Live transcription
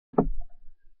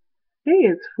Hey,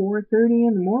 it's 4:30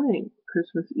 in the morning,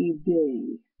 Christmas Eve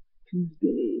day,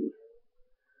 Tuesday.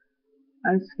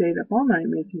 I stayed up all night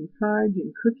making fudge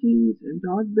and cookies and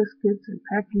dog biscuits and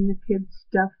packing the kids'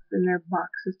 stuff in their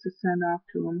boxes to send off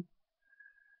to them.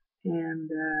 And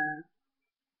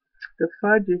the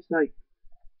fudge is like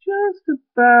just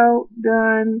about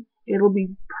done. It'll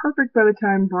be perfect by the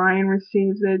time Brian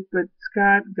receives it, but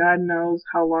Scott, God knows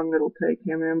how long it'll take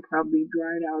him and probably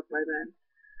dried out by then.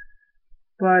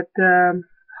 But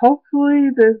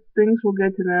hopefully the things will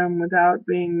get to them without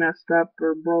being messed up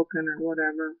or broken or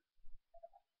whatever.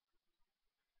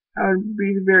 I would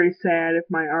be very sad if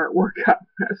my artwork got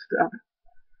messed up.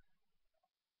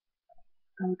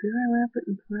 Oh, did I wrap it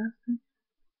in plastic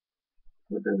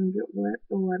so it doesn't get wet?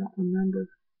 Oh, I don't remember.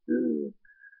 Ooh.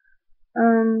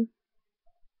 Um,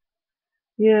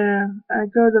 yeah, I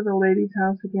go to the lady's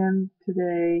house again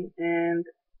today, and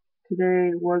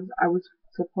today I was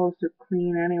supposed to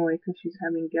clean anyway because she's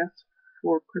having guests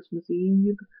for Christmas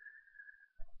Eve.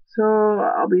 So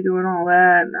I'll be doing all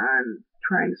that, and I'm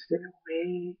trying to stay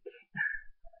awake.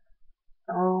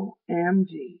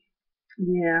 OMG.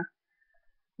 Yeah.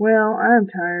 Well, I'm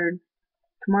tired.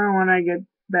 Tomorrow when I get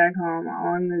back home,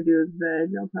 all I'm gonna do is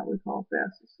veg. I'll probably fall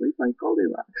fast asleep like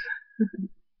Goldilocks.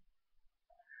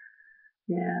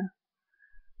 Yeah.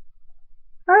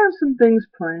 I have some things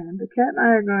planned. The cat and I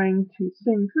are going to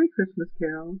sing 3 Christmas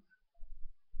carols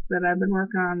that I've been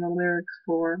working on the lyrics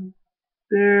for.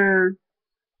 They're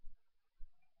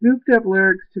goofed up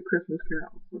lyrics to Christmas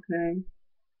carols, okay?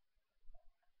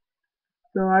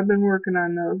 So I've been working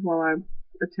on those while I'm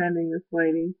attending this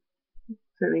lady,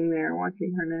 sitting there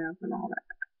watching her nap and all that,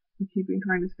 and keeping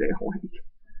trying to stay awake.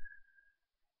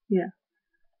 Yeah,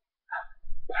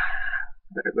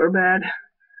 better go to bed.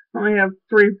 I only have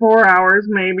 3, 4 hours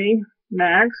maybe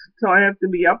max, so I have to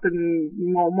be up and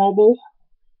mobile.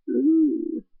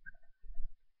 Ooh.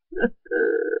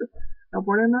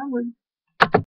 Upward and onward.